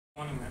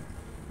Morning, ma'am.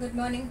 Good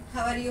morning.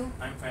 How are you?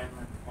 I'm fine,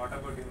 ma'am. What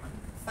about you, ma'am?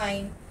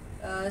 Fine.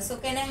 So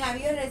can I have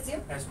your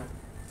resume? Yes, ma'am.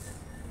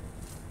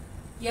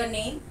 Your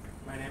name?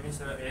 My name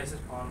is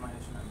ASS Pawan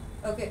Mahesh, ma'am.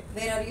 Okay.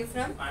 Where are you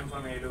from? I'm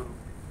from Eluru.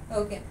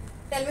 Okay.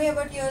 Tell me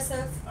about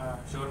yourself.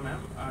 Sure,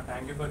 ma'am.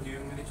 Thank you for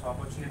giving me this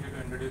opportunity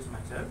to introduce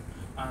myself.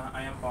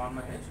 I am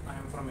Pawan Mahesh. I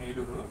am from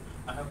Eluru.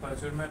 I have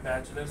pursued my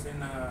bachelor's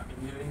in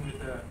engineering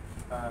with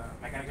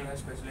mechanical as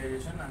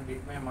specialization and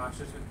did my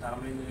master's with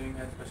thermal engineering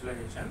as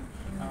specialization.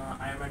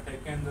 I am a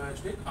tech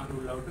enthusiast and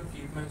would love to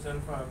keep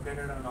myself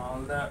updated on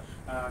all the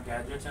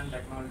gadgets and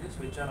technologies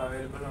which are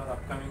available or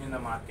upcoming in the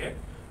market.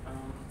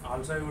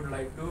 Also, I would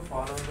like to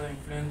follow the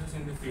influences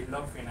in the field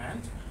of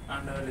finance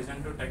and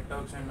listen to tech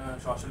talks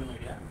and social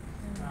media.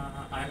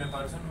 I am a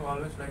person who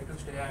always like to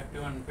stay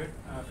active and fit,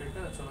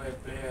 so I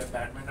play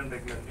badminton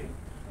regularly.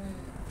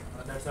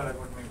 That's all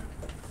about me,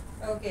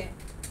 ma'am. Okay.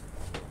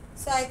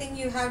 So I think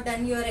you have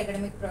done your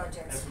academic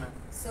projects. Yes, ma'am.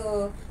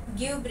 So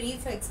give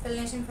brief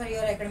explanation for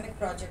your academic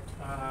project.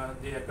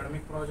 The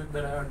academic project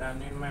that I have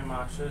done in my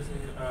master's is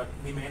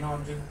the main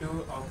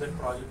objective of that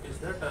project is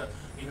that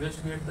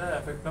investigate the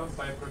effect of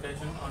pipe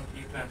rotation on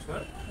heat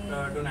transfer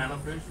to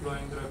nanofluids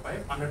flowing through a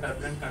pipe under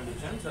turbulent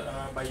conditions.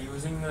 By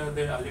using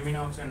the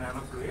aluminum oxide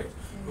nanofluids,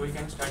 we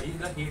can study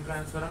the heat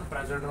transfer and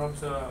pressure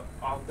drops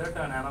of that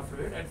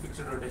nanofluid at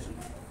fixed rotation.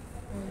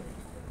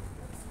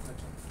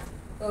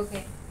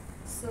 Okay.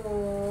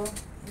 So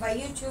why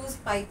you choose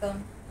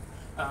Python?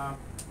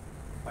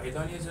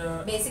 Python is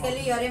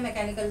basically you are a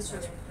mechanical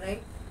student,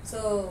 right?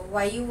 So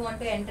why you want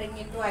to entering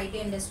into IT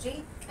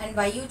industry and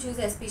why you choose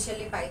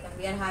especially Python?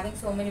 We are having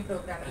so many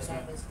programming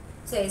languages.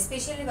 So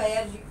especially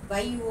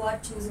why you are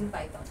choosing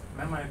Python?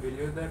 Ma'am, I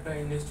believe that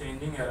in this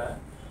changing era,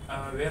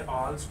 where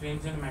all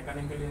streams in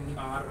mechanical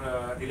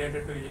are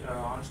related to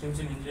all streams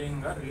in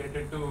engineering are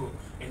related to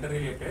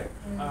interrelated.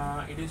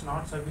 It is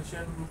not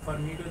sufficient for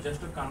me to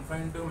just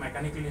confine to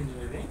mechanical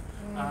engineering.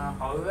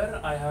 However,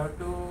 I have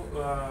to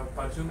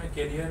pursue my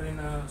career in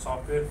a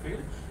software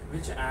field,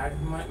 which adds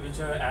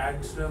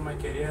my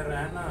career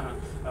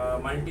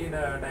and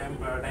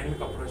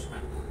multi-dynamic approach.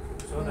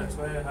 So that's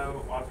why I have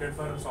opted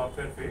for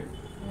software field.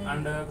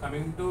 And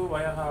coming to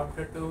why I have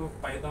opted to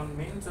Python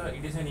means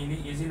it is an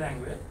easy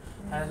language.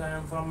 As I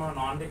am from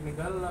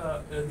non-technical,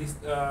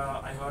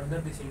 I heard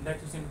that the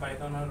syntaxes in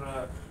Python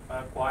are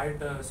quite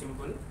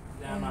simple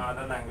than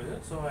other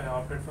languages, so I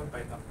opted for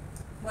Python.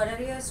 What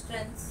are your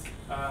strengths?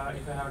 If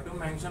I have to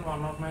mention,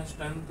 one of my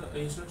strengths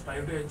is to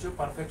strive to achieve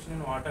perfection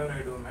in whatever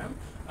I do, ma'am.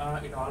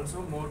 It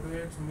also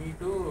motivates me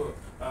to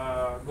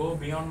go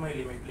beyond my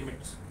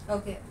limits.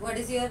 Okay. What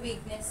is your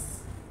weakness?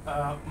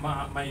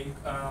 My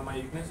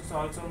weakness is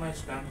also my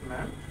strength,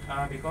 ma'am.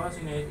 Because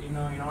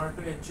in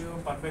order to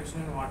achieve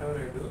perfection in whatever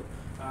I do,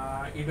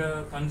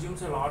 it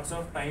consumes a lots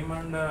of time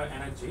and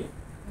energy.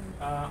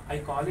 I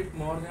call it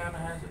more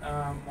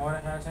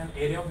as an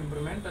area of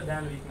improvement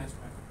than weakness,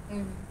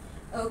 ma'am.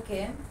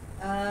 Okay,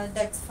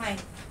 that's fine.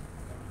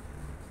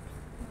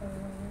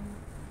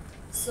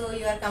 So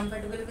you are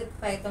comfortable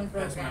with Python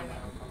programming?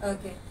 Yes, ma'am.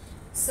 Okay.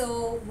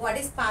 So what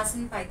is pass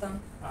in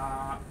Python?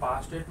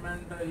 Pass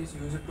statement is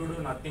used to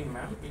do nothing,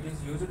 ma'am. It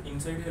is used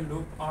inside a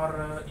loop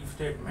or if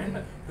statement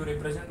to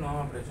represent no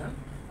operation.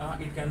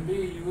 It can be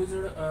used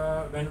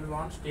when we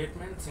want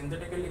statement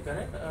synthetically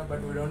correct,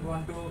 but we don't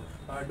want to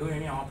do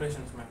any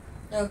operations, ma'am.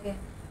 Okay.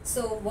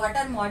 So what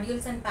are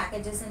modules and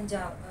packages in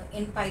Java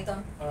in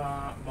Python?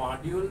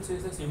 Modules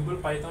is a simple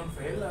Python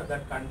file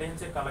that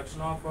contains a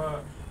collection of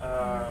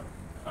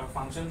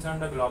functions and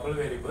global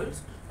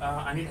variables,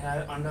 and it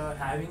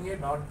having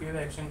a .py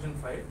extension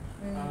file.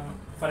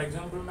 For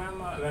example, ma'am,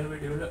 when we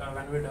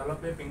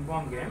develop a ping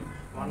pong game,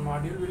 one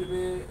module will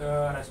be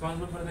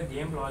responsible for the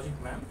game logic,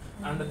 ma'am,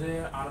 and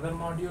the other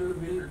module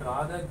will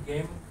draw the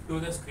game to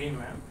the screen,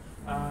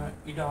 ma'am.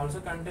 It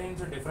also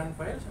contains different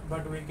files,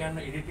 but we can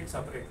edit it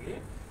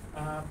separately.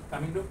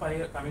 Coming to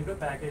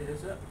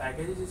packages,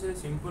 packages is a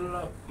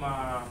simple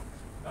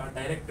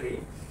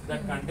directory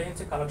that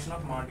contains a collection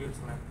of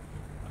modules, ma'am.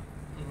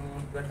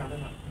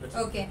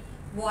 Okay.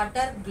 What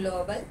are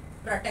global,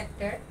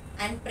 protected,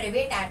 and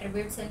private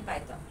attributes in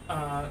Python?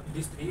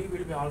 These three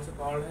will be also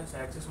called as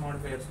access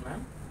modifiers,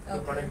 ma'am, to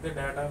protect the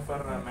data for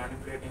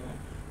manipulating it.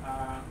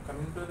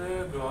 Coming to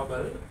the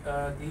global,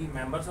 the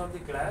members of the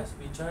class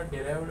which are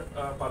derived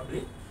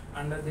public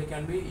and they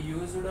can be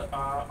used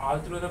all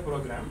through the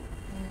program.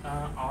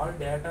 All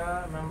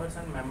data members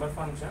and member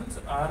functions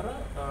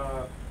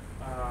are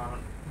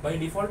by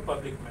default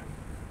public, ma'am.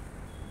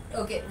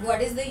 Okay,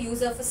 what is the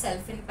use of a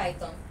self in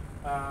Python?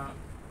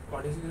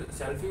 What is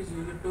self is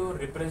used to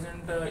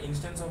represent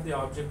instance of the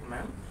object,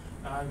 ma'am.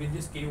 With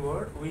this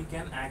keyword, we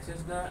can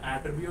access the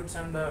attributes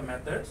and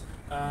methods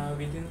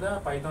within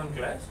the Python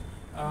class.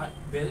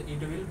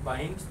 It will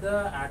bind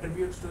the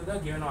attributes to the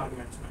given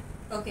arguments, ma'am.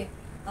 Okay.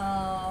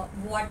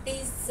 What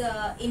is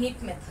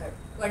init method?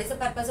 What is the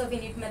purpose of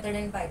init method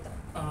in Python?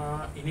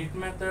 Init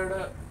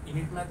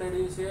method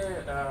is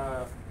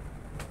a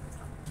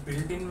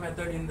built-in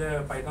method in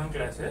the Python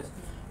classes.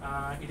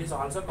 It is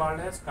also called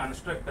as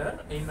constructor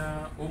in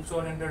OOPS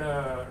oriented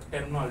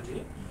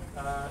terminology.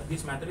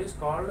 This method is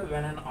called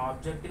when an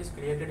object is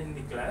created in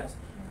the class,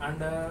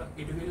 and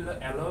it will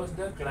allows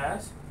the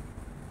class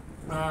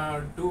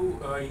to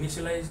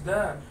initialize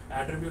the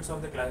attributes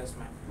of the classes,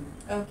 ma'am.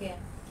 Okay.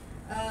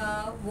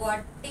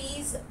 What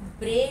is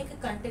break,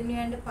 continue,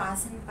 and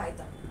pass in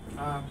Python?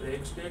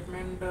 Break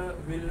statement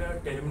will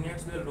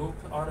terminates the loop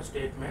or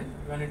statement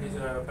when it is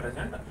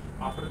present.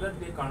 After that,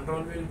 the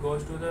control will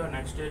goes to the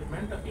next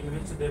statement in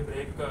which they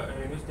break,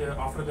 in which they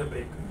after the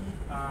break.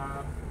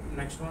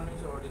 Next one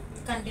is what is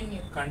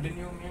Continue.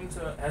 continue means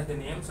as the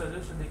name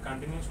suggests, the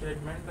continue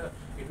statement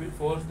it will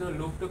force the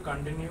loop to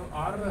continue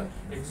or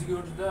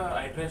executes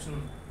the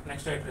iteration,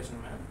 next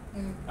iteration,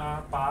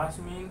 ma'am. Pass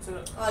means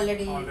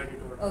Already told.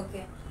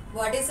 Okay.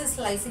 What is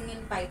slicing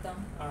in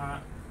Python?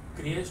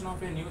 Creation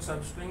of a new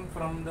substring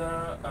from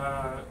the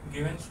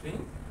given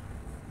string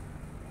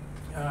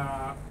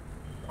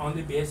on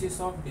the basis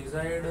of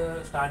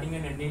desired starting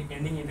and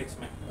ending index,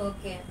 ma'am.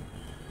 Okay.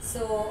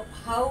 So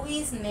how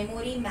is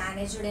memory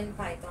managed in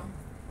Python?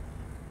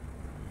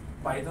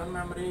 Python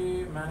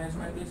memory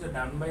management is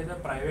done by the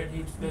private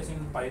heap space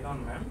in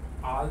Python, ma'am.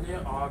 All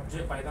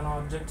the Python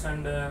objects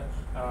and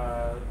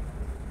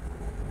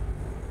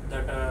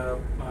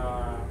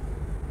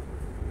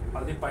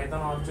all the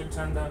Python objects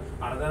and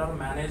another are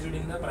managed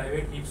in the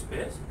private heap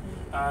space.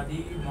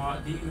 The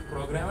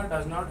programmer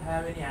does not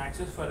have any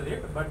access for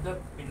it, but the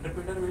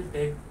interpreter will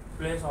take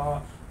place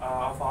of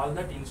all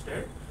that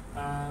instead.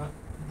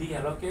 The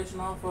allocation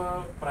of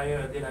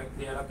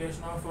the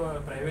allocation of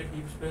private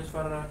heap space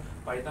for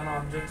Python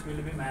objects will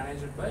be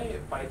managed by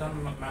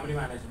Python memory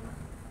management.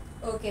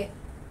 Okay.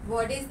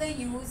 What is the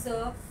use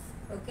of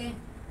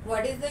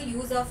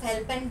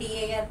help and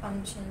dir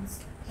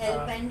functions?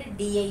 Help and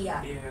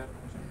dir. DIR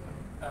function.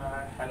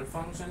 Help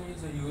function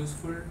is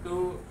useful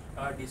to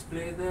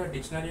display the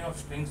dictionary of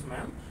strings,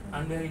 ma'am,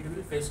 and it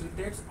will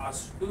facilitate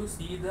us to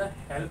see the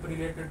help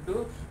related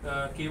to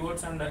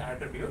keywords and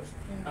attributes.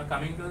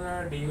 Coming to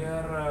the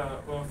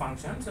dir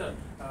functions,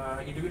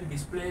 it will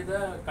display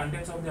the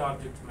contents of the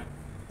objects, ma'am.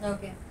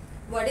 Okay.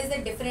 What is the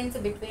difference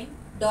between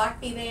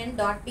 .py and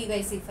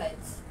 .pyc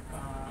files?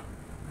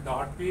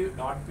 .py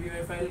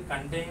file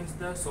contains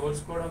the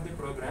source code of the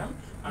program,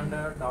 and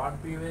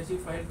 .pyc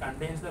file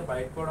contains the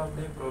bytecode of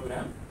the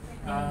program.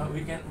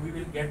 We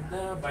will get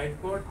the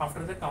bytecode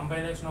after the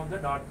compilation of the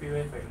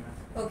 .py file.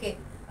 Okay.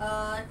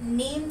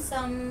 Name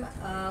some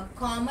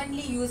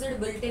commonly used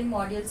built-in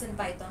modules in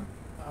Python.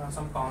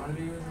 Some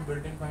commonly used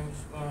built-in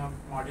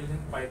modules in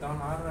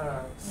Python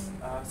are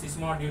sys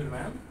module,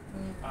 ma'am.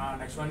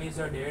 Next one is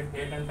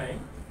date and time,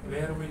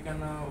 where we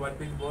can work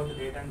with both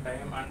date and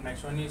time, and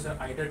next one is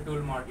iter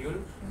tool module,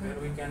 where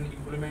we can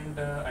implement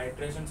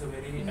iterations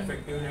very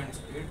effectively and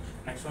speed.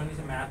 Next one is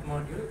a math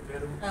module,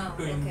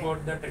 where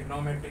import the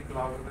trigonometric,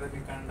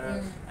 logarithmic and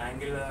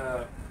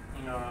angle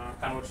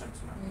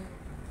conversions, ma'am.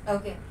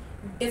 Okay.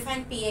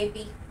 Define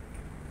PIP.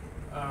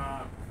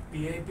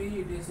 PIP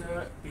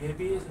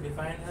is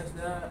defined as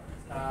the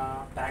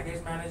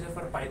package manager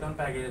for Python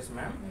packages,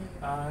 ma'am.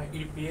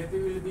 PIP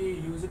will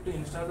be used to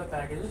install the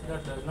packages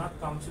that does not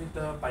comes with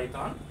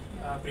Python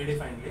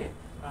predefinedly.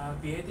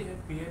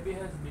 PIP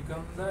has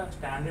become the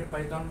standard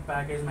Python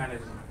package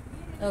manager, ma'am.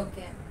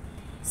 Okay.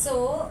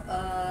 So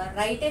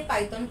write a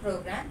Python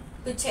program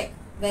to check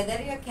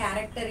whether your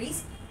character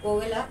is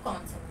vowel or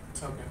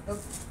consonant. Okay.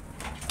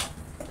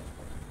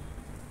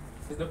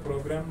 Is the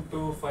program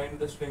to find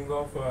the string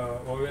of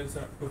vowels,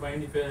 to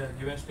find if a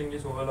given string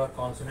is vowel or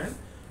consonant.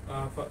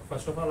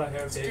 First of all, I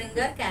have String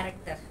or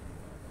character?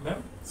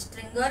 Ma'am?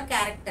 String or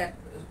character?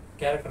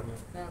 Character,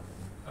 ma'am.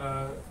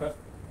 Okay.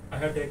 I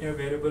have taken a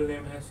variable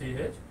name as ch,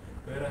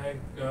 where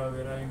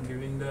I am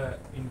giving the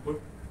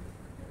input.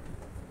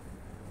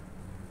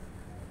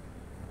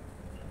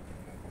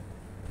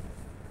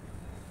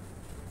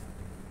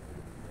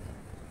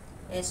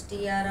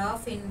 str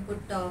of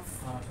input of.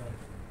 Sorry.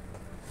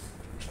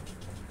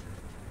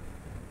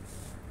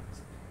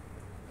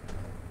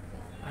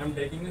 I am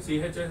taking a ch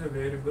as a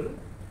variable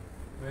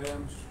where I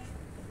am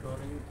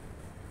storing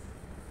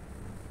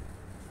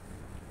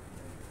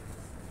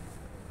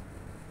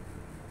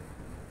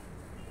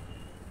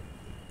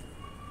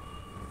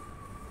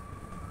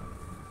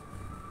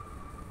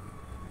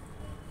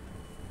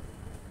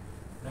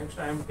next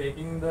I am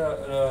taking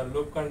the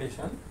loop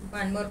condition.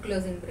 One more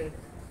closing brace.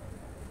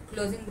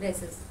 Closing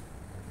braces.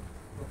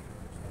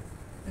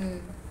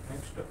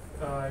 Next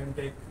I am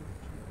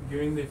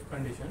giving the if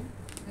condition.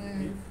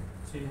 If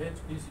ch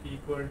is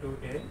equal to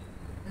a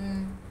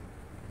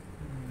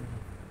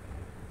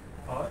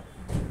or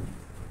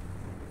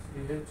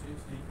ch is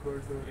equal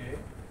to a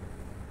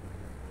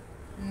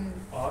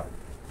or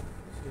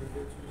ch is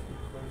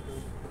equal to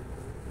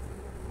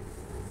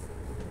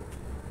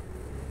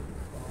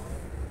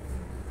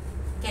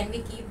Can we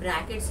keep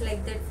brackets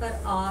like that for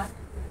or?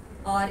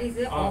 Or is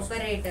an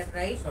operator,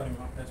 right? Sorry,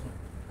 ma'am. That's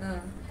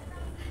ma'am.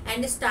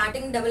 And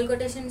starting double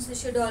quotations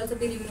should also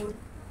be removed.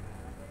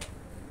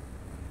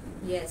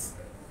 Yes.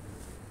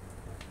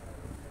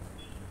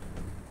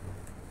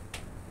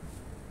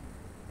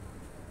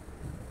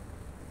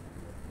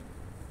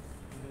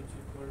 H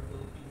equal to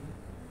E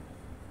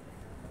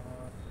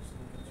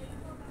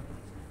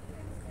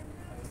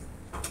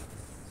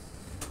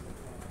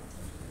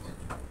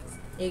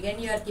Again,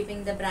 you are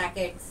keeping the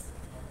brackets.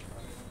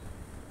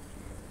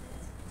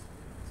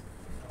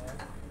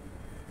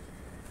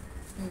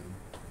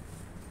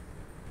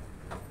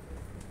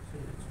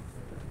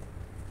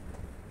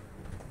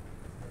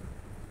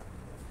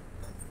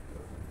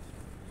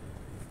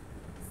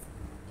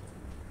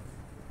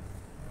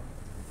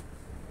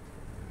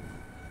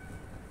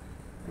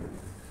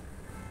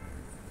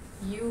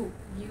 You.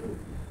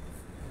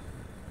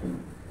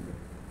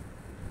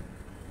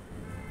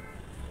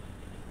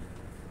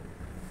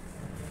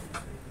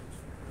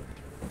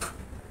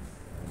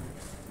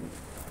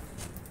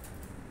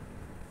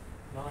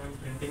 Now I am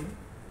printing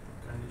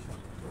condition.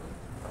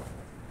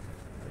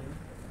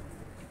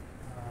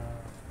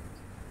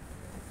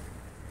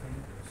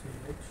 Print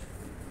CH.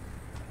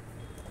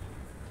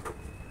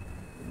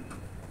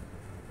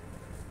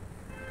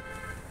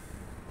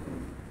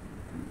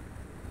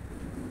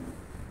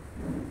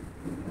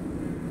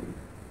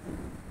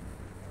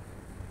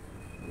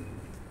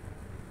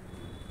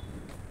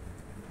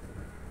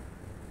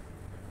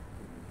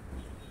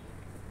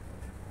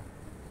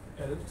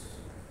 Else.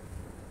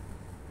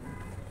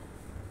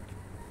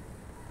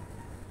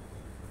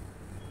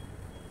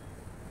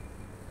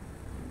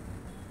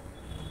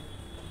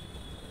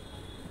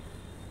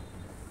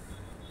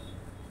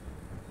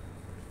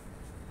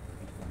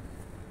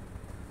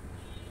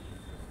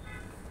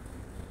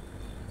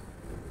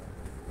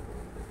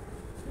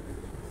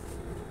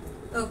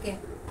 Okay.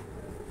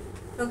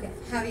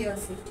 Have your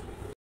seat.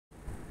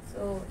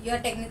 So your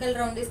technical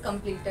round is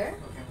completed.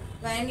 Okay.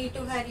 Why I need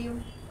to hire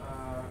you?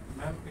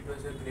 Ma'am, it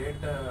was a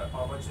great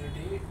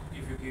opportunity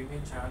if you give me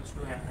a chance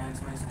to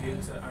enhance my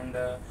skills and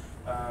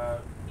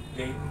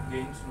gain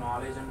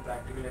knowledge and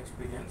practical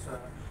experience.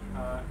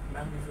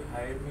 Ma'am, if you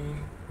hire me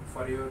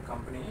for your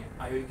company,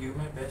 I will give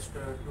my best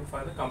to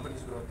for the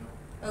company's growth,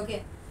 ma'am.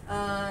 Okay.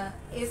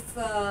 If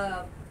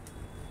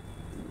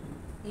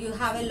you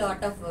have a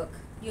lot of work,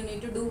 you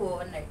need to do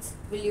overnights.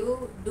 Will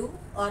you do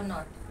or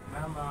not?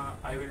 Ma'am,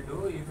 I will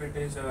do if it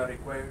is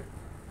required.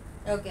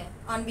 Okay.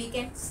 On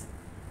weekends?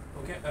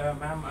 Okay,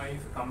 ma'am,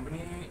 if company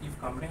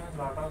has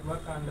lot of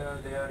work and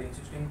they are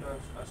insisting to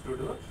us to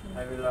do,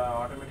 I will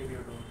automatically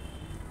do.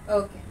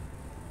 Okay.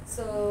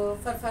 So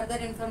for further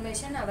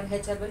information, our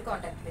HR will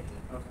contact with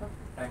you. Okay,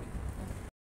 thank you.